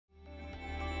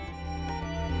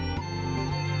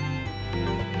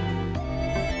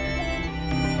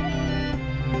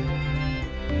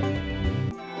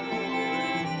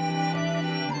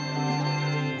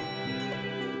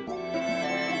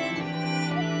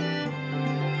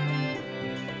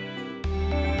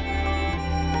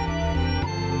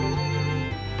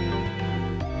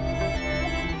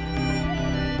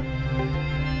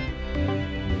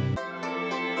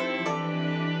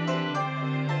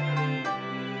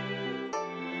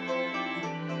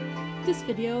this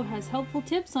video has helpful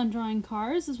tips on drawing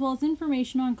cars as well as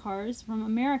information on cars from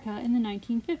America in the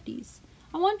 1950s.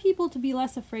 I want people to be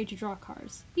less afraid to draw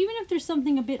cars. Even if there's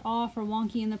something a bit off or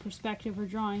wonky in the perspective or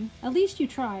drawing, at least you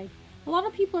tried. A lot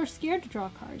of people are scared to draw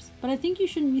cars, but I think you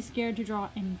shouldn't be scared to draw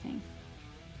anything.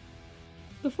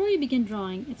 Before you begin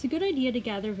drawing, it's a good idea to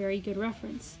gather very good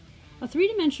reference. A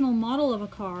three-dimensional model of a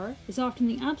car is often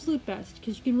the absolute best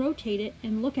because you can rotate it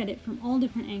and look at it from all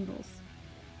different angles.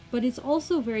 But it's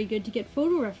also very good to get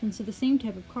photo reference of the same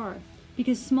type of car,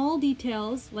 because small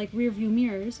details like rear view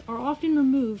mirrors are often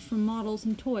removed from models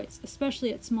and toys,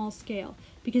 especially at small scale,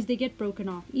 because they get broken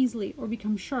off easily or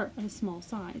become sharp at a small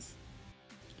size.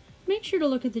 Make sure to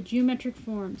look at the geometric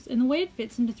forms and the way it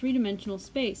fits into three-dimensional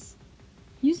space.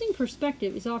 Using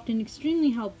perspective is often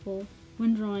extremely helpful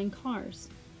when drawing cars.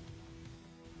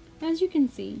 As you can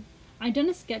see, I've done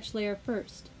a sketch layer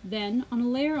first, then on a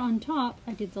layer on top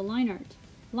I did the line art.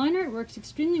 Line art works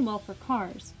extremely well for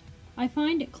cars. I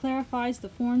find it clarifies the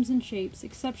forms and shapes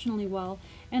exceptionally well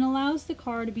and allows the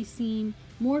car to be seen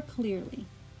more clearly.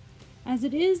 As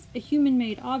it is a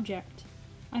human-made object,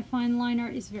 I find line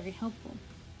art is very helpful.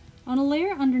 On a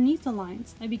layer underneath the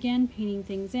lines, I began painting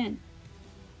things in.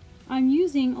 I'm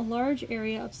using a large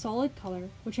area of solid color,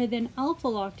 which I then alpha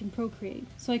locked in Procreate,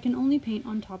 so I can only paint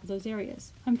on top of those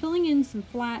areas. I'm filling in some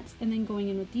flats and then going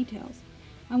in with details.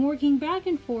 I'm working back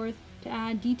and forth to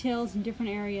add details in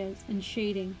different areas and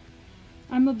shading.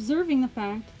 I'm observing the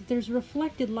fact that there's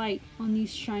reflected light on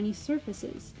these shiny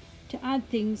surfaces to add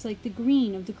things like the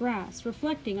green of the grass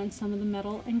reflecting on some of the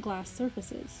metal and glass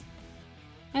surfaces.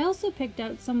 I also picked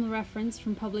out some reference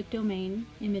from public domain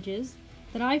images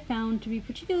that I found to be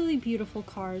particularly beautiful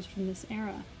cars from this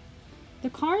era. The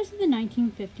cars of the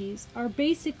 1950s are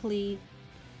basically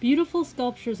beautiful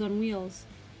sculptures on wheels.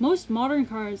 Most modern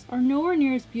cars are nowhere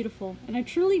near as beautiful, and I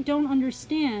truly don't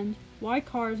understand why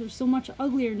cars are so much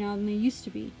uglier now than they used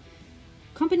to be.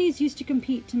 Companies used to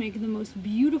compete to make the most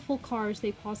beautiful cars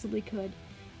they possibly could,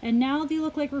 and now they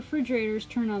look like refrigerators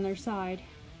turned on their side.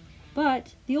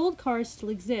 But the old cars still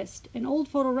exist, an old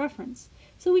photo reference,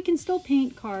 so we can still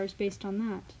paint cars based on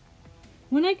that.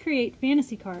 When I create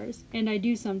fantasy cars, and I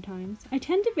do sometimes, I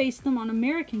tend to base them on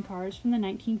American cars from the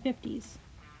 1950s.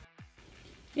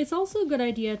 It's also a good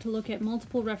idea to look at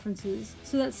multiple references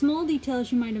so that small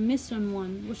details you might have missed on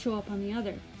one will show up on the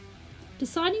other.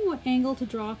 Deciding what angle to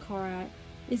draw a car at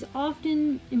is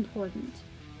often important.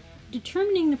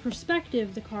 Determining the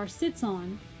perspective the car sits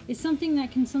on is something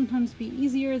that can sometimes be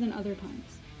easier than other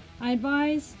times. I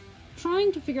advise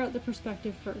trying to figure out the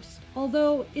perspective first,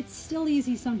 although it's still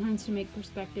easy sometimes to make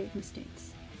perspective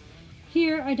mistakes.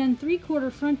 Here, I've done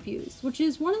 3/4 front views, which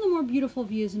is one of the more beautiful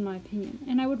views in my opinion,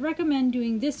 and I would recommend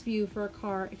doing this view for a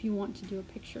car if you want to do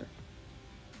a picture.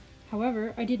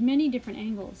 However, I did many different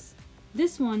angles.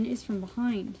 This one is from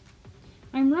behind.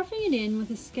 I'm roughing it in with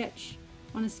a sketch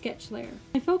on a sketch layer.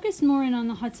 I focused more in on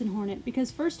the Hudson Hornet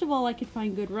because first of all I could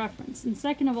find good reference, and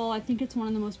second of all I think it's one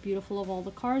of the most beautiful of all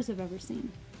the cars I've ever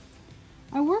seen.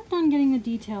 I worked on getting the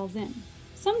details in.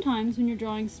 Sometimes when you're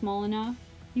drawing small enough,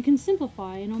 you can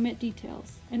simplify and omit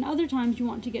details, and other times you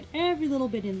want to get every little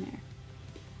bit in there.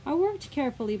 I worked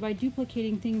carefully by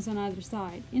duplicating things on either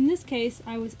side. In this case,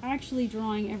 I was actually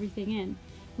drawing everything in,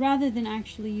 rather than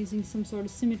actually using some sort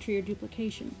of symmetry or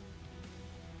duplication.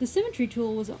 The symmetry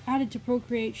tool was added to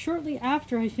Procreate shortly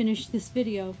after I finished this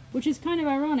video, which is kind of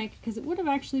ironic because it would have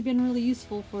actually been really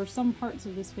useful for some parts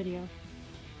of this video.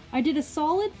 I did a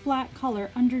solid flat color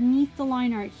underneath the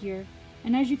line art here,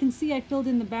 and as you can see I filled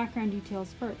in the background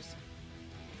details first.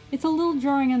 It's a little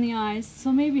jarring on the eyes,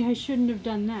 so maybe I shouldn't have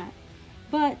done that,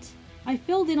 but I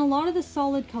filled in a lot of the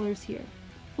solid colors here.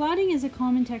 Flatting is a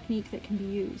common technique that can be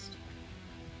used.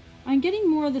 I'm getting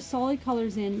more of the solid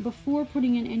colors in before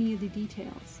putting in any of the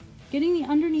details. Getting the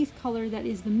underneath color that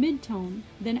is the mid-tone,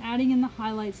 then adding in the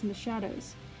highlights and the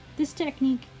shadows. This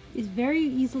technique is very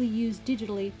easily used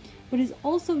digitally, but is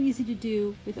also easy to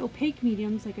do with opaque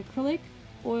mediums like acrylic,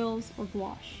 oils, or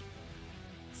gouache.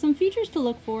 Some features to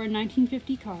look for in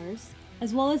 1950 cars,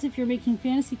 as well as if you're making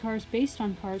fantasy cars based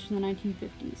on cars from the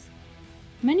 1950s.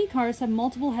 Many cars have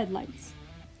multiple headlights.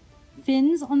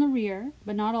 Fins on the rear,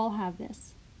 but not all have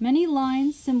this. Many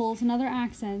lines, symbols, and other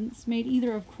accents made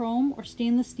either of chrome or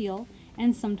stainless steel,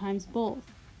 and sometimes both.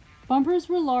 Bumpers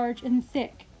were large and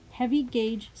thick, heavy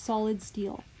gauge solid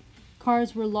steel.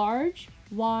 Cars were large,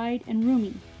 wide, and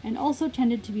roomy, and also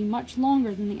tended to be much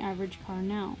longer than the average car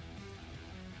now.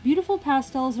 Beautiful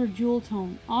pastels or jewel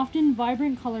tone, often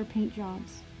vibrant color paint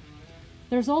jobs.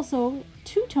 There's also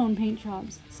two-tone paint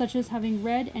jobs, such as having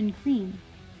red and cream.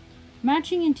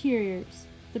 Matching interiors.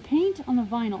 The paint on the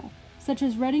vinyl such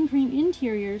as red and cream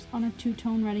interiors on a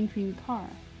two-tone red and cream car.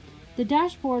 The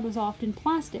dashboard was often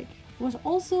plastic, was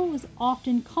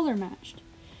often color matched.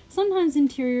 Sometimes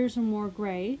interiors are more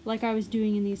gray, like I was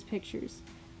doing in these pictures,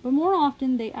 but more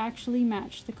often they actually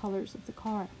matched the colors of the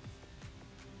car.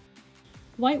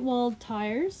 White-walled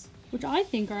tires, which I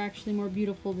think are actually more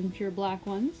beautiful than pure black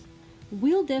ones.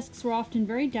 Wheel discs were often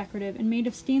very decorative and made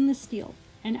of stainless steel,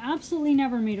 and absolutely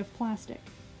never made of plastic.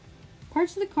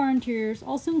 Parts of the car interiors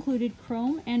also included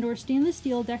chrome and/or stainless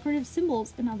steel decorative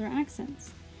symbols and other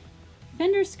accents.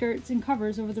 Fender skirts and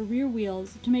covers over the rear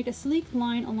wheels to make a sleek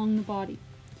line along the body,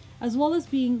 as well as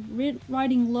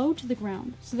riding low to the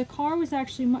ground, so the car was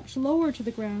actually much lower to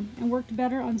the ground and worked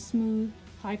better on smooth,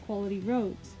 high-quality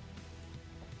roads.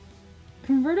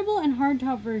 Convertible and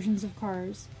hardtop versions of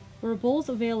cars were both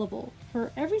available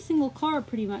for every single car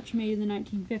pretty much made in the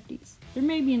 1950s. There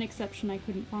may be an exception I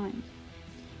couldn't find.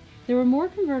 There were more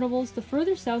convertibles the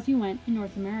further south you went in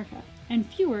North America, and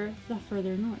fewer the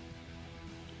further north.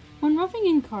 When roughing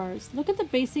in cars, look at the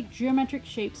basic geometric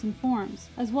shapes and forms,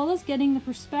 as well as getting the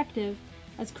perspective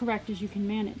as correct as you can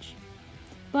manage.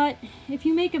 But if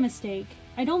you make a mistake,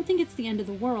 I don't think it's the end of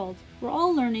the world. We're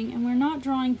all learning, and we're not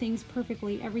drawing things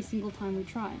perfectly every single time we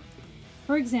try.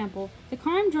 For example, the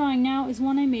car I'm drawing now is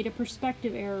one I made a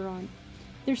perspective error on.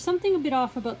 There's something a bit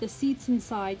off about the seats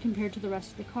inside compared to the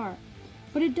rest of the car,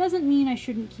 but it doesn't mean I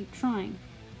shouldn't keep trying.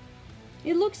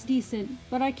 It looks decent,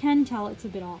 but I can tell it's a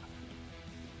bit off.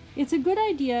 It's a good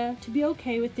idea to be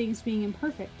okay with things being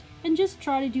imperfect, and just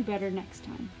try to do better next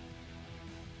time.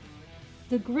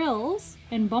 The grills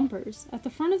and bumpers at the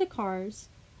front of the cars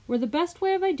were the best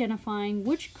way of identifying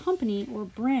which company or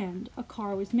brand a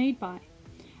car was made by,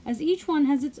 as each one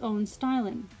has its own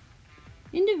styling.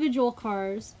 Individual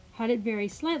cars had it vary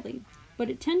slightly, but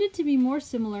it tended to be more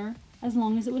similar as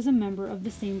long as it was a member of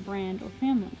the same brand or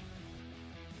family.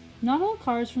 Not all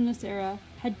cars from this era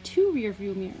had two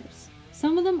rear-view mirrors.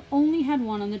 Some of them only had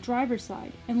one on the driver's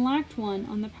side and lacked one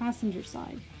on the passenger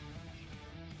side.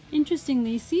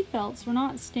 Interestingly, seatbelts were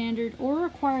not standard or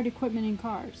required equipment in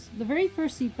cars. The very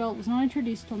first seatbelt was not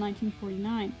introduced until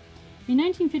 1949. In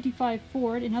 1955,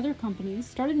 Ford and other companies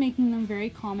started making them very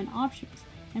common options,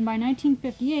 and by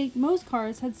 1958, most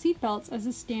cars had seatbelts as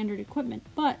a standard equipment,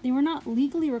 but they were not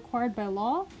legally required by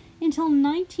law until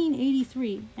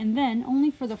 1983, and then only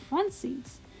for the front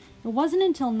seats. It wasn't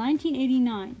until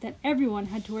 1989 that everyone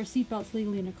had to wear seatbelts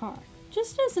legally in a car.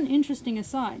 Just as an interesting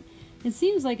aside, it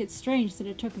seems like it's strange that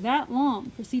it took that long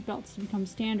for seatbelts to become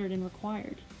standard and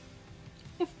required.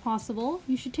 If possible,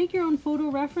 you should take your own photo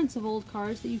reference of old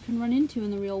cars that you can run into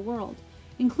in the real world,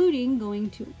 including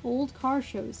going to old car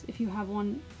shows if you have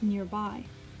one nearby.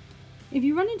 If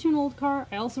you run into an old car,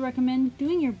 I also recommend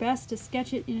doing your best to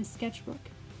sketch it in a sketchbook.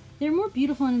 They're more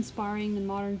beautiful and inspiring than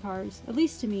modern cars, at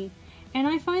least to me, and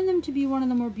I find them to be one of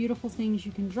the more beautiful things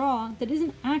you can draw that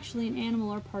isn't actually an animal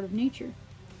or part of nature.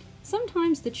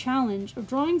 Sometimes the challenge of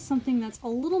drawing something that's a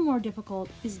little more difficult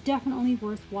is definitely a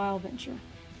worthwhile venture.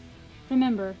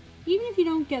 Remember, even if you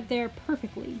don't get there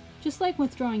perfectly, just like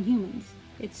with drawing humans,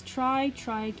 it's try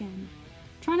again.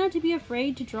 Try not to be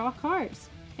afraid to draw cars,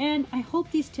 and I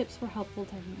hope these tips were helpful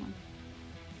to everyone.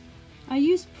 I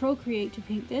used Procreate to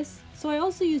paint this, so I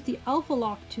also used the Alpha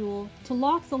Lock tool to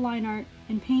lock the line art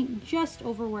and paint just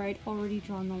over where I'd already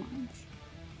drawn the lines.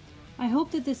 I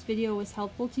hope that this video was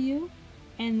helpful to you,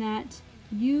 and that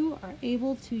you are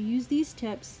able to use these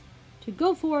tips to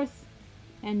go forth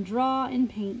and draw and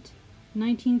paint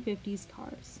 1950s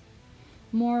cars.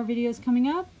 More videos coming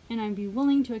up, and I'd be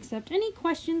willing to accept any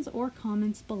questions or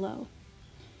comments below.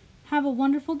 Have a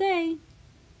wonderful day.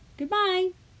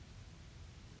 Goodbye.